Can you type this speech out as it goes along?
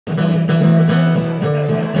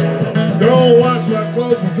don't wash my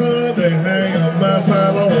clothes in the sun, they hang on my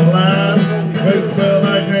side on the line. They smell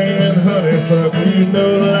like hanging honeysuckle, you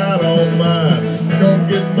know that I don't mind. Gonna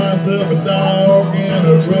get myself a dog and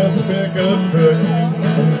a rusty pickup truck.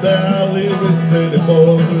 From there I leave the city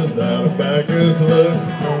boys without a backer's look.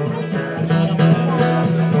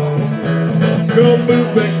 Gonna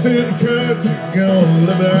move back to the country, gonna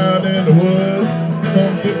live out in the woods.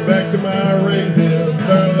 Gonna get back to my raising,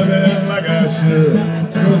 start living like I should.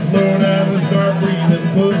 Gonna slow down and start breathing,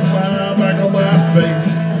 put a smile back on my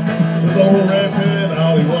face. This old ratchet,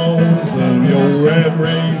 all he wants is the old rat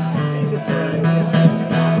race.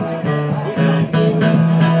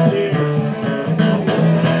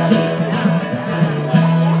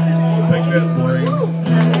 Take that brain.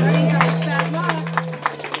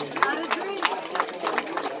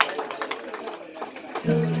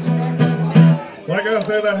 Like I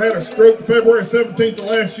said, I had a stroke February 17th of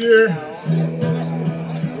last year.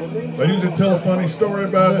 I usually tell a funny story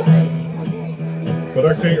about it, but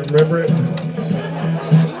I can't remember it.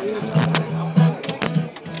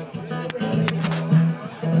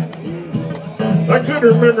 I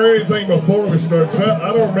couldn't remember anything before we started. So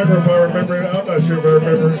I don't remember if I remember it. I'm not sure if I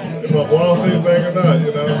remember if I lost anything or not,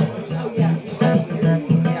 you know.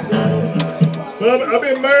 But I've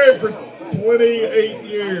been married for 28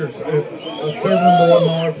 years. I still remember one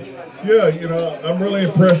month. Yeah, you know, I'm really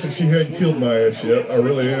impressed that she hadn't killed my ass yet. I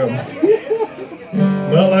really am.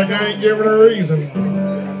 Not like I ain't giving her a reason.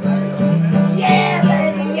 Yeah,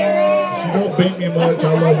 baby, yeah. She don't beat me much.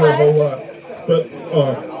 I love her a whole lot. But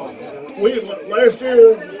last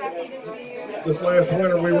year, this last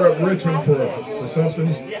winter, we were up Richmond for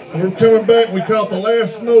something. We were coming back. We caught the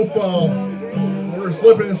last snowfall. We were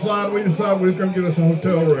slipping and sliding. We decided we was going to get us a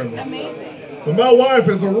hotel room. Amazing. But my wife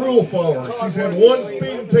is a rule follower. She's had one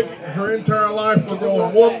speeding ticket her entire life for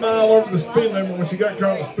going 1 mile over the speed limit when she got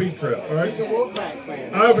caught in a speed trap. All right?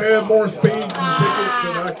 I've had more speeding tickets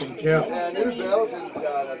than I can count.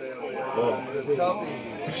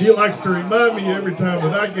 She likes to remind me every time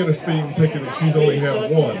that I get a speeding ticket that she's only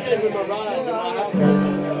had one.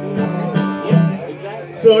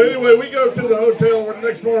 So anyway, we go to the hotel. The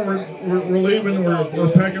next morning we're leaving.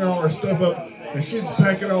 We're packing all our stuff up. And she's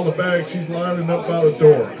packing all the bags. She's lining up by the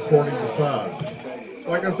door according to size.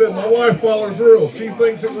 Like I said, my wife follows rules. She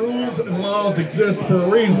thinks that rules and laws exist for a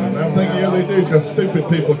reason. And I'm thinking, yeah, they do, because stupid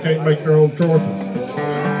people can't make their own choices.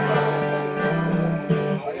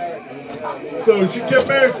 So she kept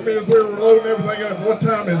asking me as we were loading everything up, what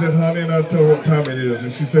time is it, honey? And I told her what time it is.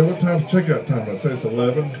 And she said, what time's checkout time? I said, it's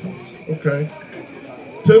 11. Okay.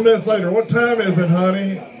 2 minutes later, what time is it,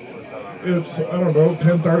 honey? It's, I don't know,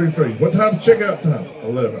 10:33. What time's checkout time?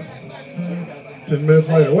 11. 10 minutes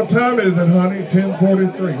later. What time is it, honey?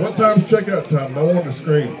 10:43. What time's checkout time? I wanted to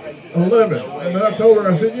scream. 11. And then I told her,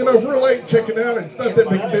 I said, you know, if we're late checking out, it's not that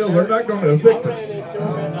big a deal. They're not going to evict us.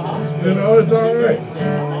 You know, it's all right.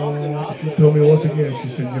 She told me once again, she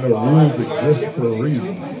said, you know, rules exist for a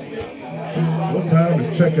reason. What time is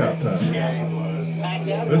checkout time?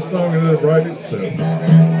 This song didn't write itself.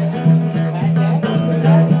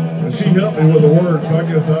 She helped me with the words, so I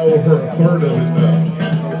guess I owe her a third of it now.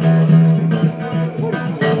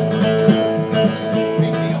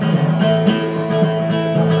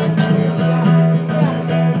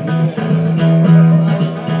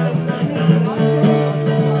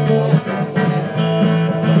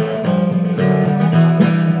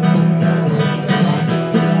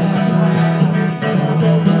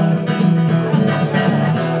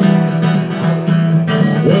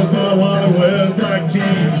 Where's my wallet, where's my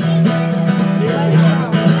keys?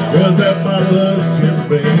 Where's that bottle of Jim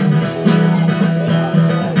Beam?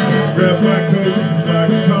 Grab my coat, my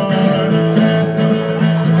guitar,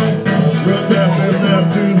 run down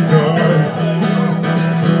to the car.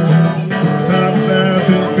 Time's now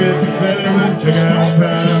 10:57, check out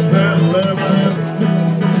time's at 11.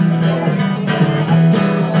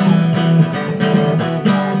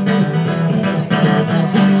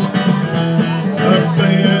 I'm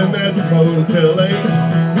staying at the Motel 8.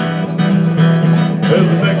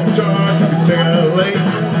 There's an extra charge, you can check out late.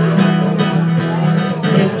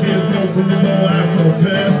 No kids, no food, no ice, no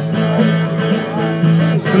pets.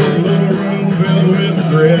 Built a little room filled with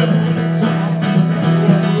regrets.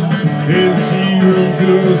 Here's the key, room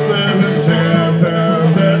 207, check out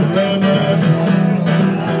times at 11.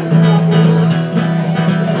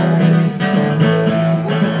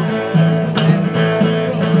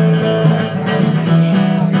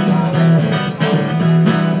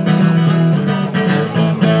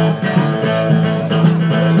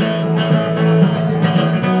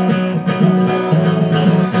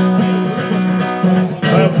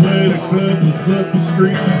 I played a club that's up the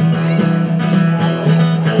street.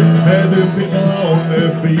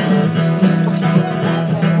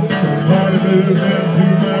 Party moved into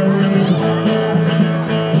my room.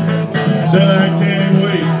 Then I can't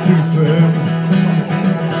wait too soon.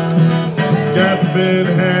 Got to bed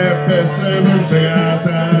 7:30, check out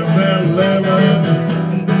times at 11.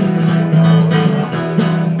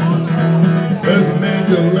 There's an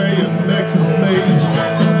angel laying next to me.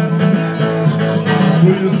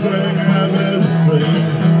 Sweetest thing I've ever seen.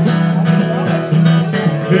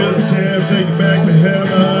 Here's the cab, take you back to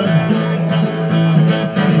heaven.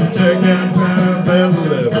 Check out times at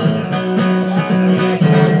 11.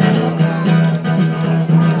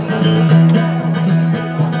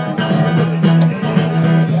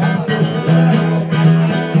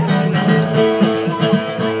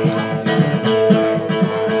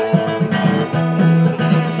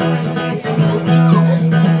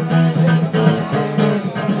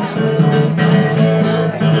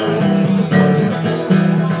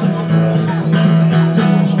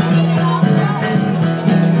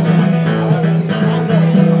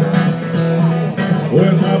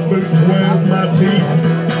 Where's my boots, where's my teeth?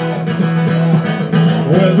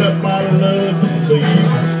 Where's that bottle of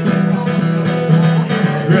belief?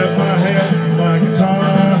 Grab my hat, my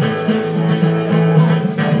guitar.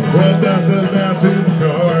 Run down to the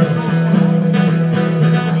car.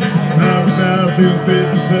 Time's now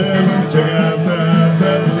 2:57, check out times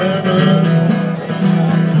at 11.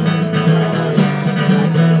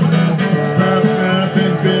 Time's now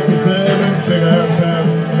 10:57, check out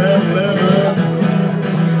times at 11.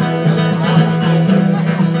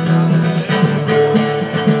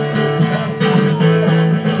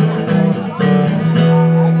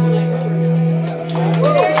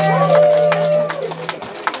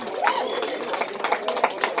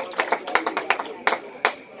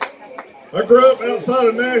 I grew up outside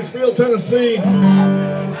of Nashville, Tennessee,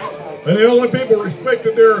 and the only people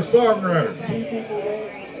respected there are songwriters.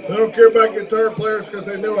 They don't care about guitar players because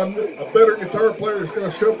they know a better guitar player is going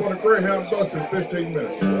to show up on a Greyhound bus in 15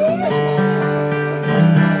 minutes.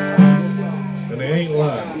 And they ain't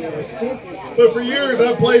lying. But for years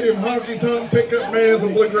I played in honky-tonk pickup bands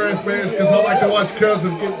and bluegrass bands because I like to watch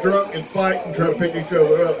cousins get drunk and fight and try to pick each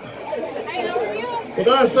other up. But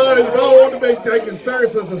I decided if I want to be taken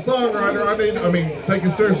serious as a songwriter,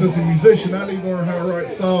 taken serious as a musician, I need to learn how to write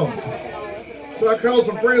songs. So I called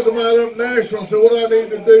some friends of mine up in Nashville and said, what do I need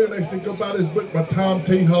to do? And they said, go buy this book by Tom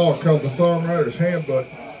T. Hall called The Songwriter's Handbook,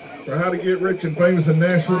 or How to Get Rich and Famous in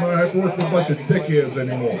Nashville and I have to work with a bunch of dickheads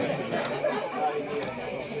anymore.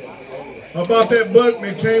 I bought that book and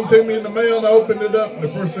it came to me in the mail and I opened it up and the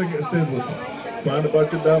first thing it said was, find a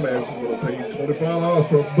bunch of dumbasses that'll pay you $25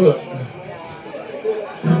 for a book.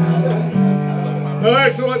 All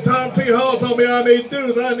right, so what Tom T. Hall told me I need to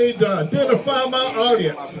do is I need to identify my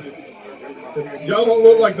audience. Y'all don't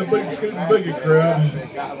look like the big scooting biggie crowd.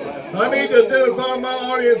 I need to identify my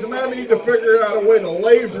audience and I need to figure out a way to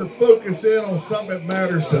laser focus in on something that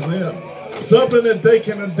matters to them. Something that they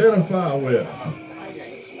can identify with.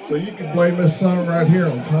 So you can blame this song right here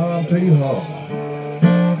on Tom T. Hall.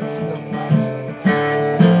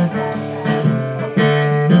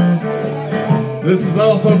 This is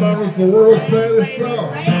also known as the world's saddest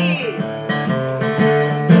song.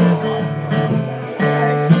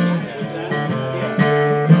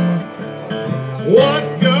 What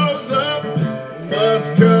goes up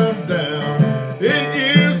must come down.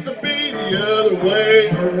 It used to be the other way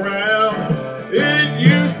around. It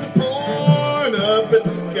used to point up at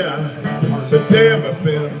the sky. But damn if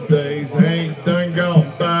them days ain't done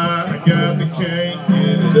gone by. I got the can't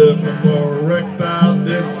get it up no more. Erectile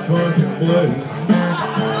Dysfunction blues.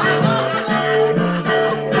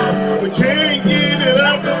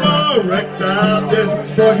 Erectile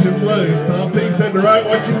Dysfunction blues. Tom T said to write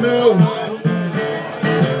what you know.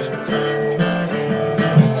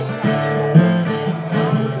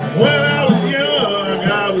 When I was young,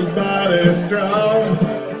 I was mighty strong.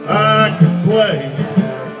 I could play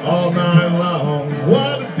all night long.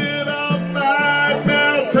 What I did all night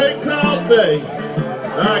now takes all day.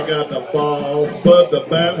 I got the balls, but the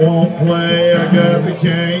bat won't play. I got the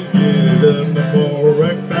can't get it up no more.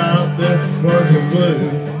 Erectile Dysfunction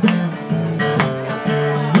blues.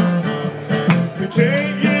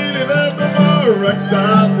 Can't get it up no more.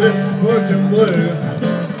 Erectile Dysfunction blues.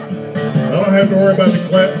 I don't have to worry about the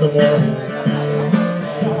clap no more.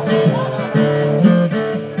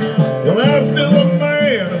 Well, I'm still a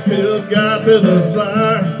man. I still got the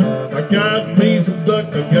desire. I got me some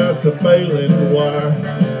duct, I got some baling wire.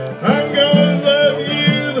 I'm gonna love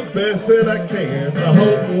you the best that I can. I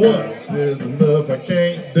hope once is enough. I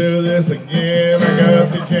can't do this again. I got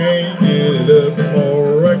the can't get it up no more.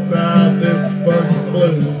 Erectile Dysfunction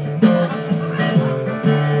blues.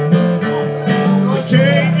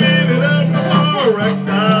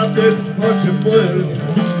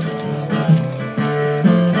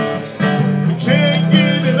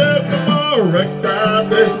 Erectile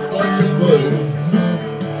Dysfunction Blues.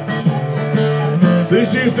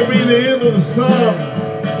 This used to be the end of the song,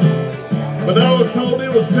 but I was told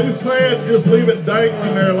it was too sad to just leave it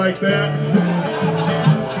dangling there like that.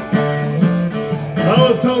 I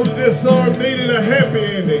was told that this song needed a happy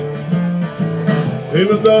ending,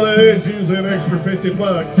 even though that is usually an extra $50.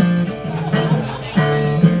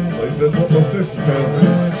 At least that's what my sister tells me.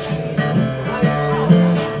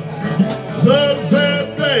 Some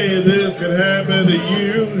sad day this could happen to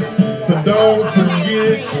you, so don't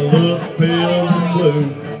forget to look pale and blue.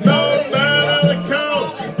 No matter the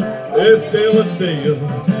cost, it's still a deal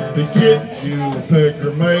to get you a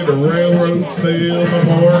picker made of railroad steel. No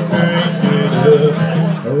more can't get it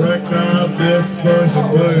up. Erectile Dysfunction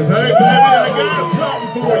Blues. Hey baby, I got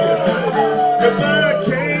something for you. If I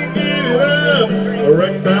can't get it up,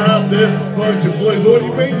 Erectile Dysfunction Blues. What do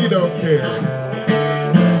you mean you don't care?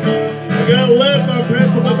 I got a lead in my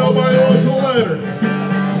pencil, but nobody wants a letter.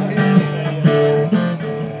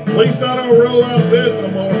 At least I don't roll out of bed no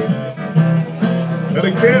more. And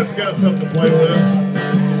the cat's got something to play with.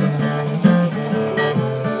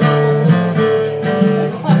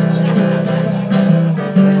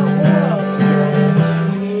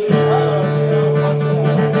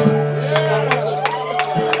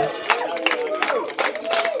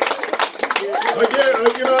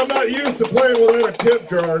 I'm not used to playing without a tip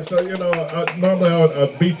jar, so normally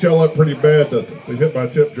I'd beat y'all up pretty bad to hit my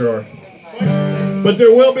tip jar. But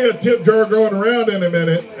there will be a tip jar going around in a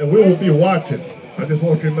minute, and we will be watching. I just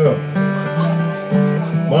want you to know.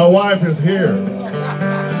 My wife is here.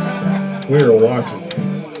 We are watching.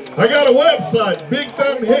 I got a website,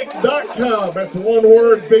 Bigdumbhick.com. That's one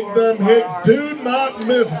word, Bigdumbhick. Do not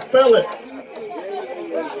misspell it.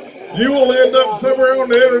 You will end up somewhere on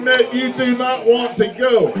the internet you do not want to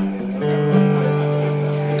go.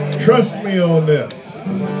 Trust me on this.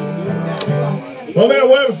 On that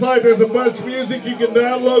website, there's a bunch of music you can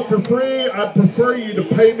download for free. I'd prefer you to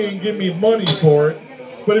pay me and give me money for it.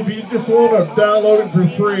 But if you just want to download it for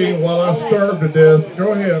free while I starve to death,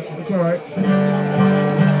 go ahead. It's all right.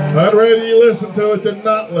 I'd rather you listen to it than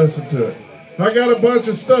not listen to it. I got a bunch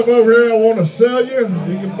of stuff over here I want to sell you.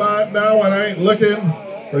 You can buy it now when I ain't looking.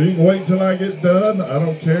 Or you can wait until I get done. I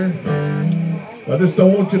don't care. I just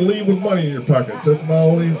don't want you to leave with money in your pocket. That's my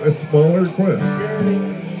only request.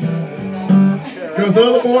 Because the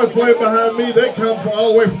other boys playing behind me, they come from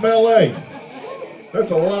all the way from LA.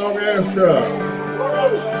 That's a long ass drive.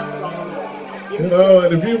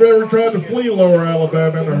 And if you've ever tried to flee Lower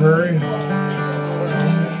Alabama in a hurry,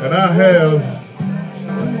 and I have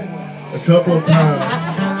a couple of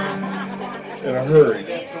times in a hurry.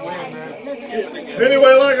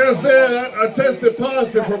 Anyway, like I said, I tested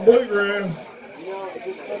positive for bluegrass.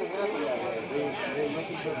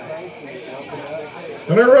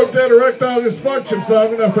 And I wrote that Erectile Dysfunction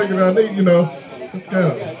song, and I figured I need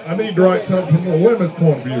to write something from a women's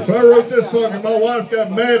point of view. So I wrote this song, and my wife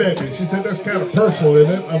got mad at me. She said, that's kind of personal,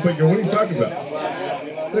 isn't it? I'm thinking, what are you talking about?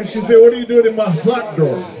 Then she said, what are you doing in my sock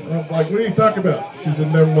drawer? And I'm like, what are you talking about? She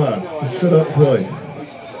said, never mind. Just shut up and play.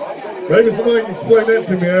 Maybe somebody can explain that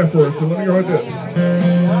to me afterwards, so let me go ahead and do it.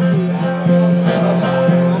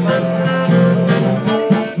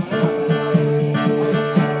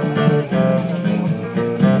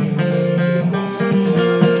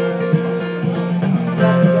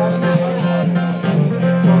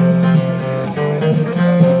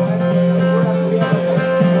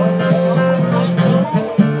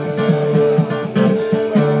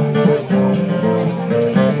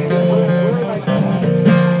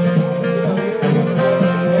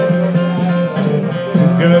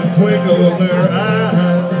 Got a twinkle in her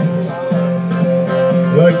eyes,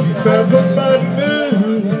 like she's found somebody new.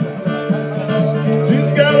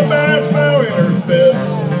 She's got a match now in her step.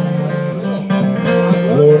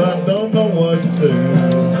 Lord, I don't know what to do.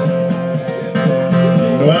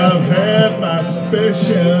 I've had my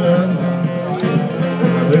suspicions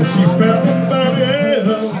that she found somebody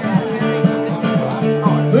else.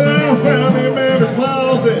 Then I found him in her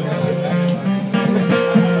closet,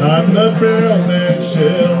 hiding up there on that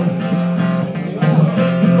shelf.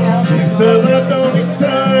 She said that don't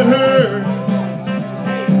excite her,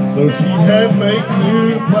 so she had to make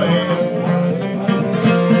new plans.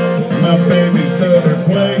 My baby's done her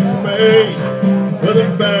playmate with a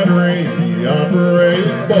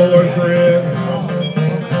battery-operated boyfriend.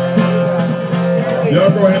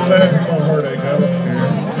 Y'all go ahead and laugh at my heartache. I don't care.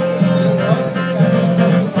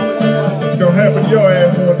 It's gonna happen to your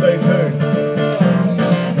ass one day too.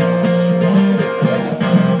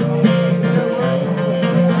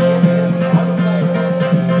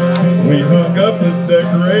 We hung up the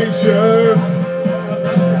decorations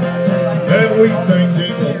and we sing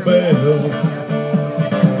jingle bells.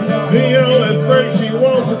 The only thing she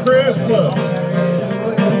wants for Christmas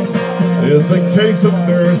is a case of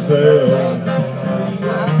Duracell.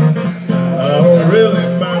 I don't really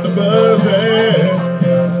mind the buzzing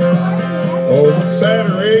or the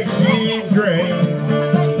battery she drains.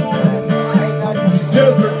 It's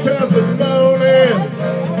just her custom moaning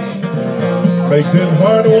makes it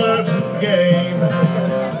hard to watch the game.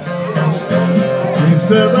 She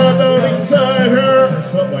says I don't excite her, or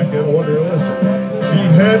something like that. I wonder, listen. She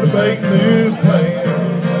had to make new plans.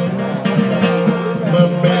 My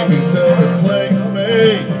baby's done replaced me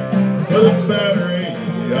with a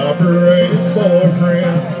battery-operated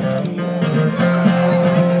boyfriend.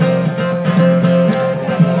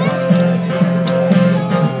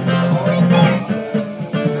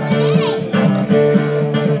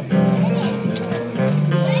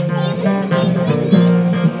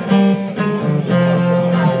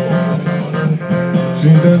 She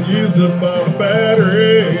done used up all the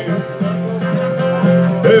batteries.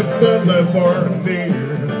 It's none that far and near.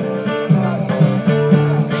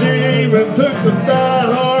 She even took the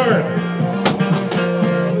die-hard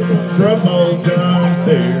from old John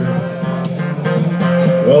Deere.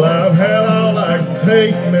 Well, I've had all I can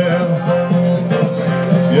take now.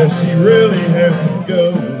 Yes, she really has to go.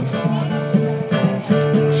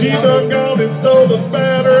 She done gone and stole the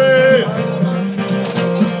batteries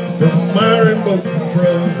from my remote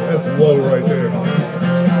control. That's low right there.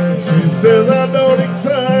 She says I don't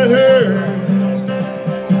excite her,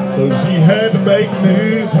 so she had to make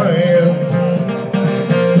new plans.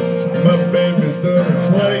 My baby's done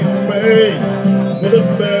replaced me with a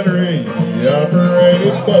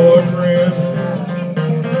battery-operated boyfriend.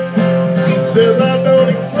 She says I don't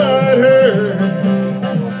excite her,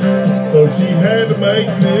 so she had to make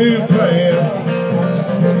new plans.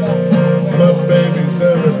 My baby's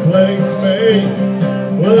done replaced me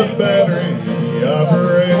with a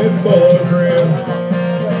battery-operated boyfriend.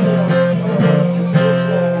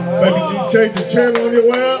 Baby, can you change the channel on your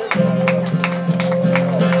way out?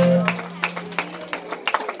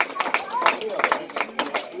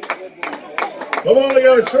 I've only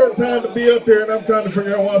got a short time to be up here, and I'm trying to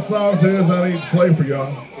figure out what songs it is I need to play for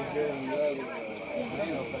y'all.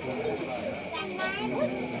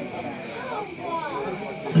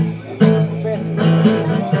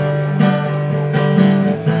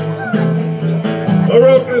 I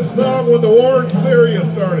wrote this song when the war in Syria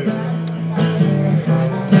started.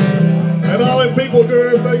 And all them people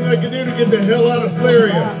doing everything they can do to get the hell out of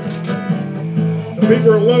Syria. The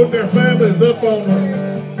people are loading their families up on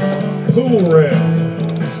pool rafts,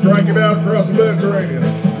 striking out across the Mediterranean.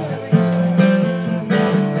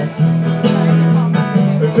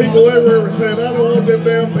 And people everywhere were saying, I don't want them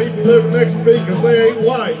damn people living next to me because they ain't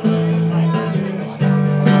white.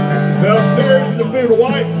 Now, Syrians and the people,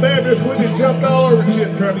 white Baptists, we just jumped all over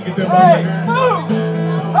shit trying to get them over here.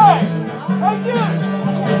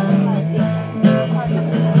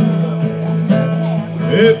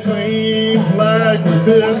 It seems like we've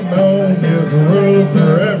been on this road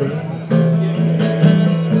forever.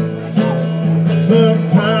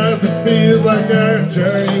 Sometimes it feels like our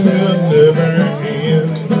journey will never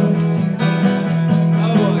end.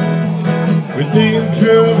 We didn't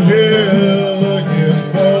come here looking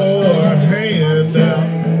for a handout.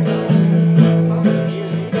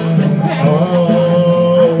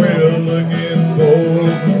 All we're looking for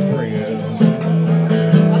is a friend.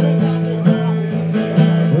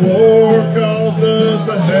 War caused us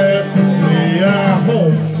to have to flee our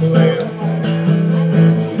homeland.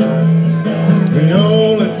 We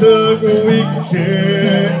only took what we could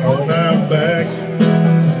carry on our backs.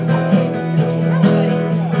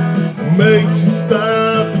 Make you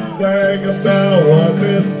stop and think about what's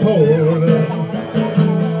important.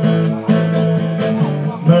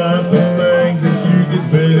 It's not the things that you can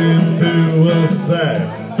fit into a sack.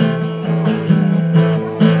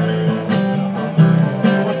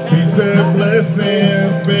 He said,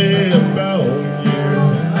 blessings be upon you.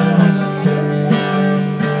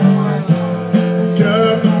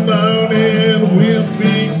 Come the morning, we'll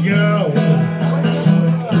be gone.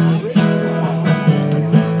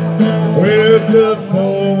 We're just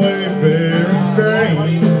poor wayfaring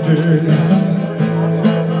strangers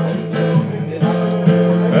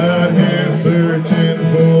out here searching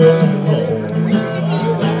for a home.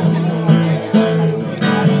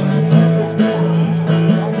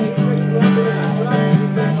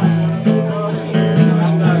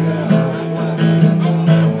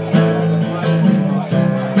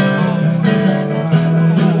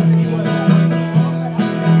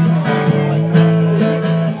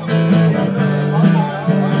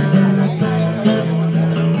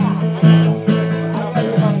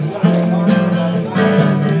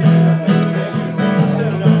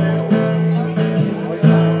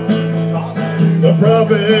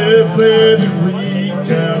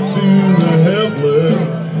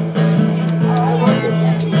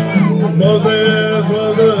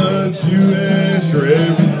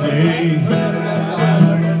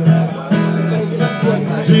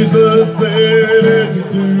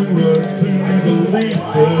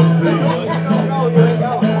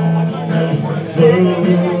 so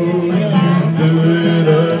you do it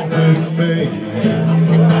unto me.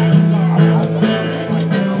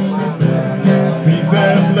 Peace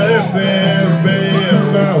and blessings be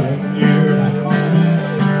upon you.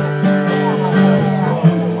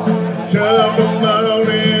 Come on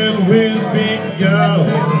and we'll be gone.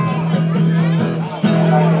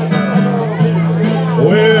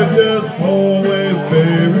 We're just poor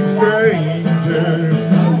wayfaring strangers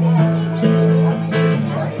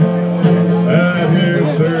out here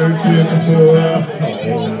searching for a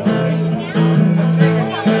home.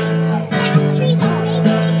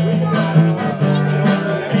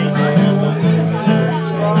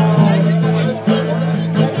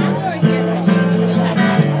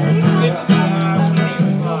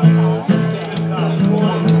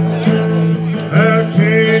 How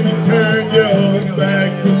can you turn your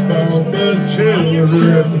backs upon the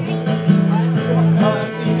children?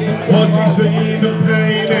 Once you see the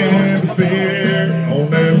pain and fear on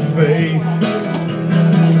their face,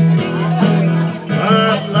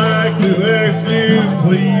 I'd like to ask you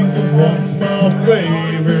please one small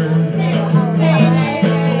favor.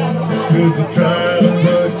 Could you try to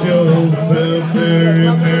put yourself there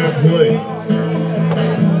in their place?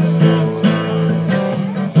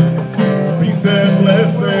 Peace and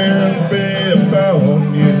blessings be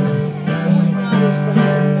upon you.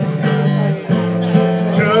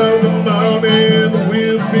 Come on in,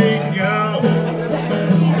 we'll be gone.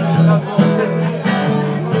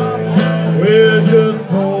 We're just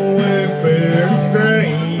poor wayfaring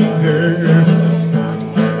strangers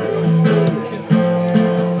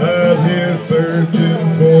out here searching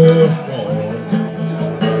for home.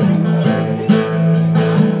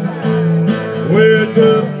 We're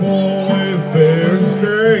just poor wayfaring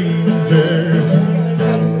strangers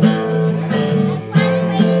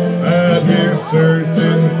out here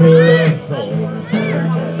searching for a home.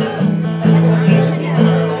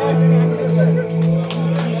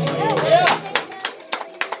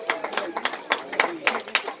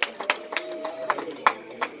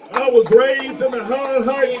 I was raised in the Holland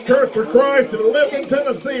Heights Church of Christ and lived in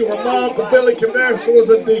Tennessee where my Uncle Billy Canasta was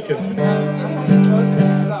a deacon.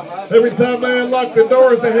 Every time they unlocked the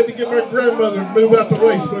doors, they had to get my grandmother to move out the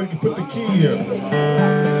way so they could put the key in.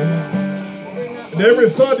 And every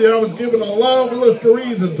Sunday I was given a long list of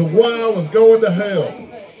reasons of why I was going to hell.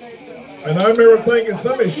 And I remember thinking,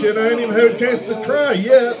 some of this shit I ain't even had a chance to try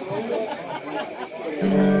yet.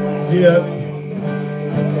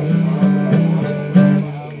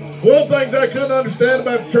 One of the things I couldn't understand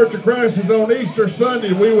about the Church of Christ is on Easter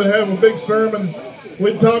Sunday we would have a big sermon.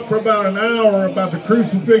 We'd talk for about an hour about the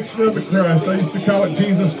crucifixion of the Christ. I used to call it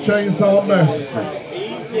Jesus' Chainsaw Massacre.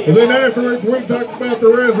 And then afterwards we'd talk about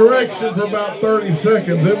the resurrection for about 30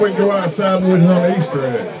 seconds. Then we'd go outside and we'd hunt Easter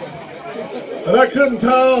eggs. And I couldn't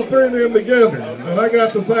tie all three of them together. And I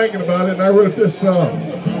got to thinking about it and I wrote this song.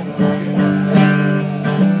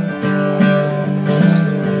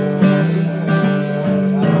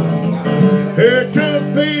 Here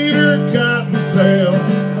comes Peter Cottontail,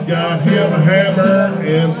 got him a hammer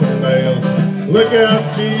and some nails. Look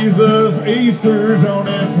out, Jesus, Easter's on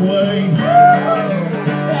its way.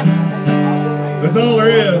 That's all there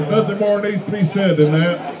is. Nothing more needs to be said than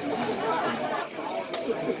that.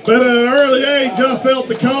 But at an early age, I felt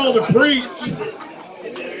the call to preach.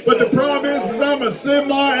 But the problem is I'm a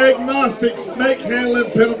semi-agnostic,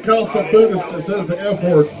 snake-handling Pentecostal Buddhist that says the F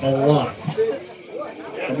word a lot.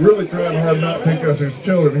 I'm really trying hard not to pick us as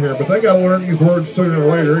children here, but they got to learn these words sooner or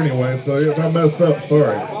later anyway, so if I mess up,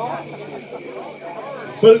 sorry.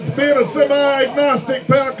 But it's being a semi-agnostic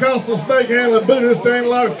Pentecostal snake-handling Buddhist, there ain't a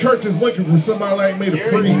lot of churches looking for somebody like me to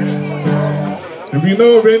preach. If you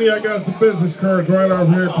know of any, I got some business cards right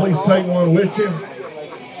over here. Please take one with you.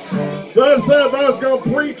 So I decided if I was going to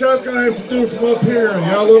preach, I was going to have to do it from up here. And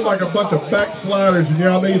y'all look like a bunch of backsliders and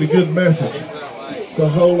y'all need a good message. So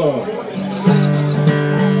hold on.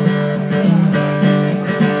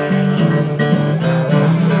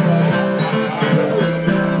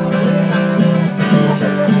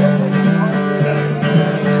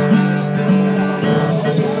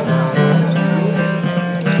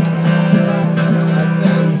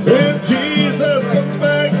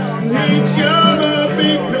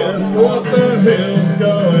 What the hell's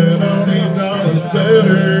going on? He taught us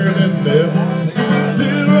better than this. Do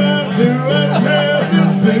unto have you,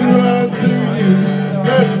 do unto you.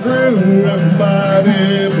 Now screw everybody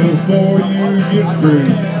before you get screwed.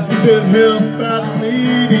 You can help out the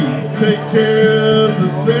needy, take care of the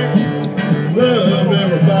sick, love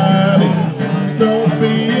everybody. Don't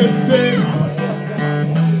be a dick.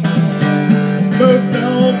 No,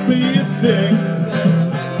 don't be a dick.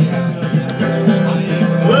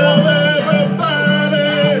 Love everybody.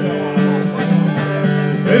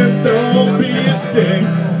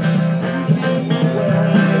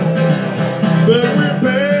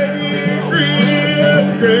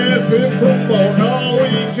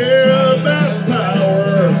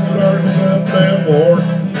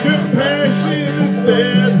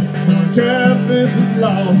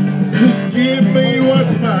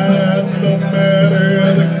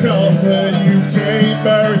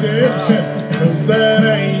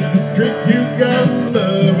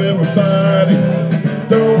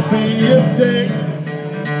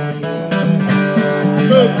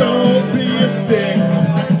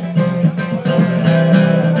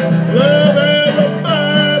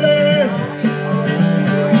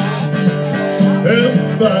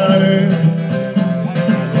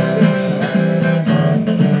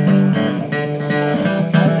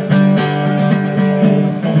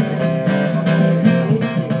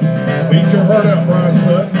 heart out, Brian,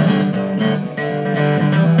 son.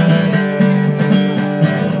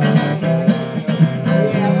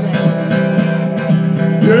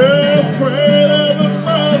 You're afraid of the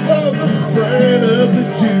Muslims, afraid of the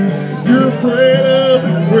Jews. You're afraid of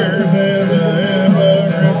the queers and the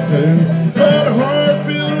immigrants too. But a heart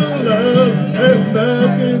filled with love has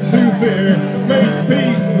nothing to fear. Make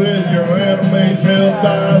peace with your enemies, help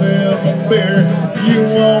buy them a beer. You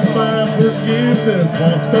won't find forgiveness,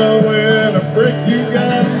 won't throw in a brick. You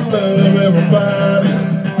gotta love everybody.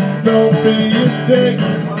 Don't be a dick.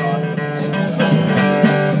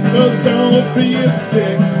 No, don't be a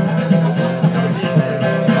dick.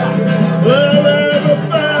 Love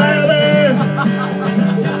everybody.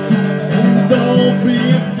 Don't be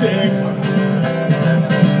a dick.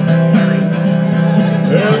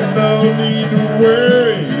 There's no need to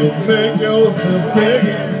worry, you'll make yourself sick.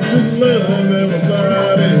 Just love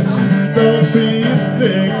everybody. Don't be a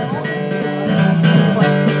dick.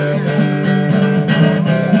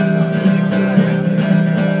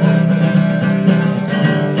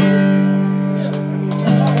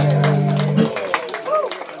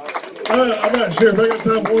 I'm not sure if I got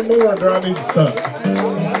time for one more or do I need to stop.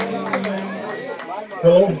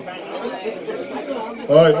 Hello?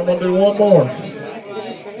 Alright, I'm going to do one more.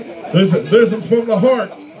 This one's from the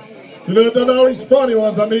heart. You know, I've done all these funny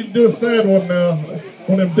ones. I need to do a sad one now.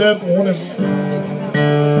 One of them dead, one of them.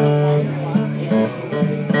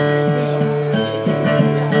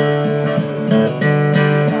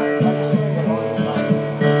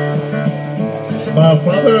 My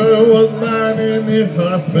father was lying in his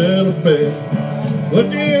hospital bed,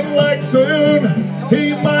 looking like soon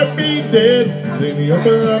he might be dead. Then he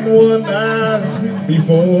opened one eye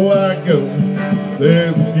before I go.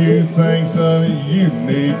 There's a few things, sonny, you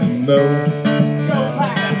need to know.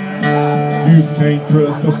 You can't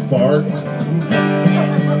trust a fart.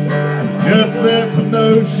 Yes, that's a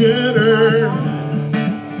no-shitter.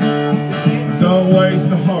 Don't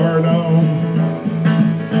waste a heart on.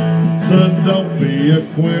 Son, don't be a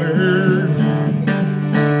quitter.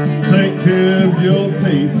 Take care of your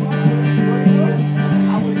teeth.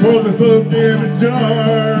 Pour the soap in a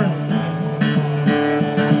jar.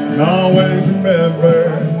 Always remember,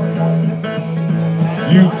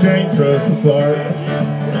 you can't trust a fart.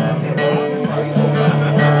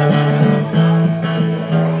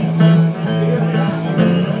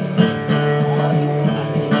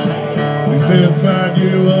 He said, find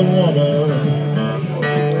you a woman,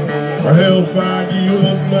 or he'll find you a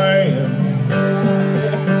man.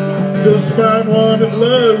 Just find one that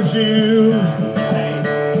loves you,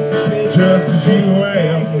 just as you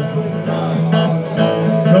am.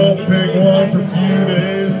 Don't pick one for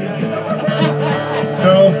beauty,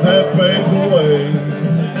 cause that fades away.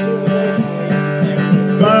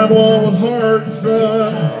 Find one with heart,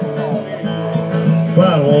 son.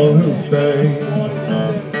 Find one who'll stay.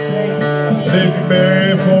 And if you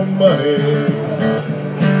marry for money,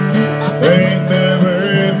 ain't never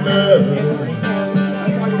enough.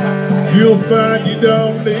 You'll find you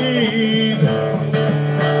don't need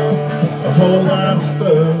a whole lot of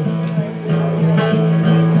stuff.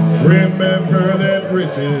 Remember that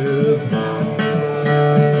riches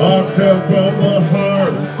all come from the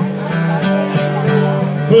heart.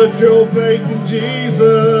 Put your faith in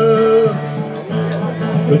Jesus,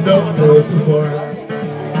 but don't trust a fart.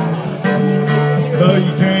 No,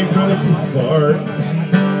 you can't trust a fart.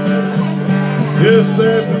 Yes,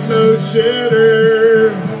 that's a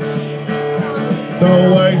no-shitter. Don't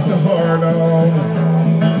waste a heart on.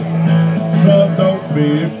 Some don't be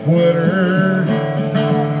a quitter.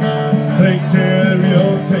 Take care of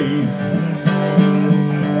your teeth.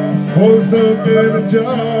 Pour soap in a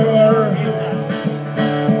jar.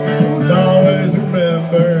 And always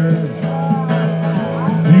remember,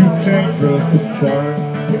 you can't trust a fart.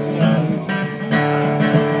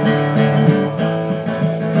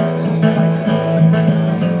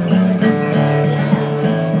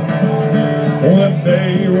 One day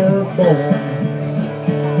you were born,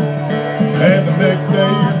 and the next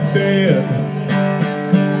day you're dead.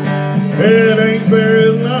 It ain't very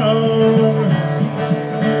long.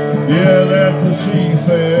 Yeah, that's what she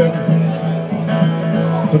said.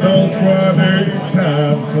 So don't squander your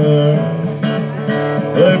time, son.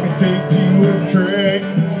 Let me teach you a trick.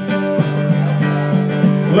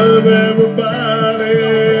 Love everybody.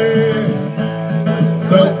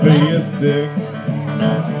 Don't be a dick.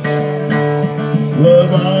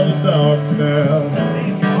 Love all the dogs now,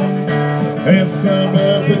 and some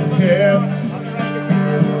of the cats.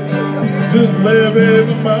 Just live in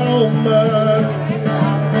the moment,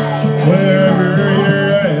 wherever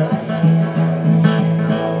you're at.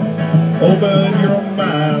 Open your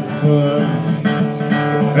mind, son.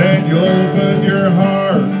 and you open your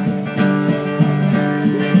heart.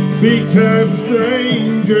 Be kind to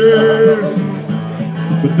strangers,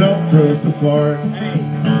 but don't trust a fart.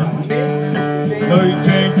 No, you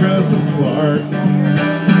can't trust a fart.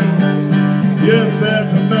 Yes,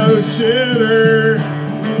 that's a no-shitter.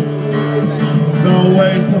 Don't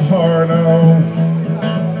waste a heart on.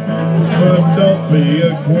 So don't be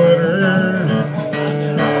a quitter.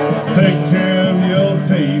 Take care of your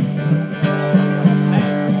teeth.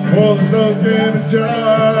 Pour the soap in a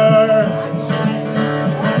jar.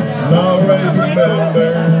 And always remember,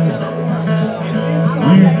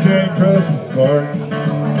 you can't trust a fart.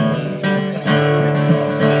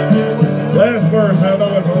 Last verse, I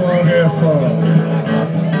know it's a long ass song.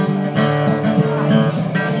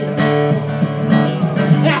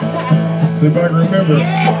 See if I can remember.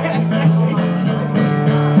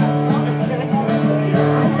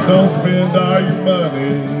 Don't spend all your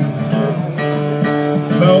money.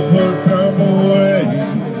 Don't put some away.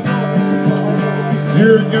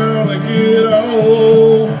 You're gonna get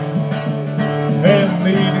old and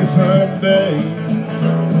need it someday.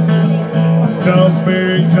 Cause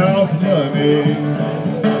marriage costs money.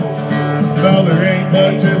 No, there ain't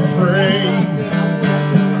much, it's free.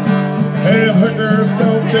 And hookers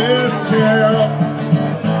don't discount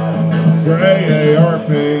for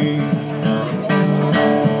AARP.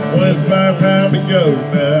 Well, it's my time to go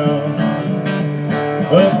now.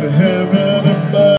 Up to heaven.